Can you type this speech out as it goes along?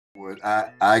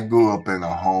I grew up in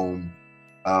a home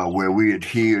where we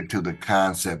adhered to the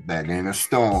concept that in a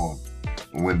storm,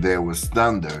 when there was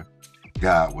thunder,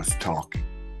 God was talking.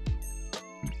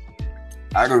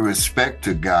 Out of respect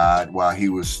to God while he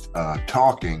was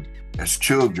talking, as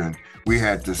children, we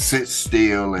had to sit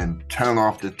still and turn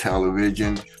off the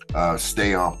television,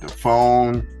 stay off the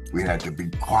phone. We had to be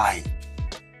quiet.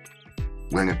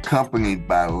 When accompanied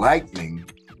by lightning,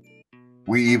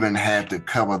 we even had to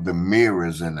cover the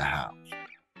mirrors in the house.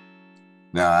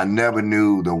 Now, I never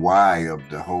knew the why of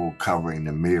the whole covering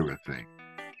the mirror thing.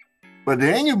 But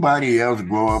did anybody else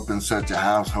grow up in such a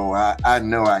household? I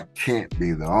know I can't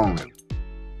be the only one.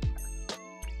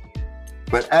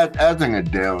 But as an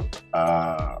adult,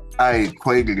 I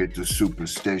equated it to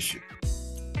superstition.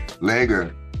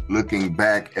 Later, looking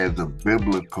back as a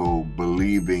biblical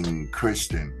believing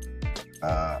Christian,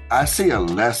 I see a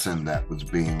lesson that was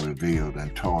being revealed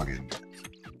and taught in this.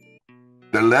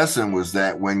 The lesson was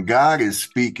that when God is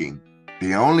speaking,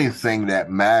 the only thing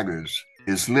that matters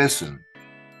is listen.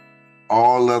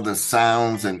 All other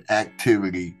sounds and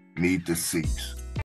activity need to cease.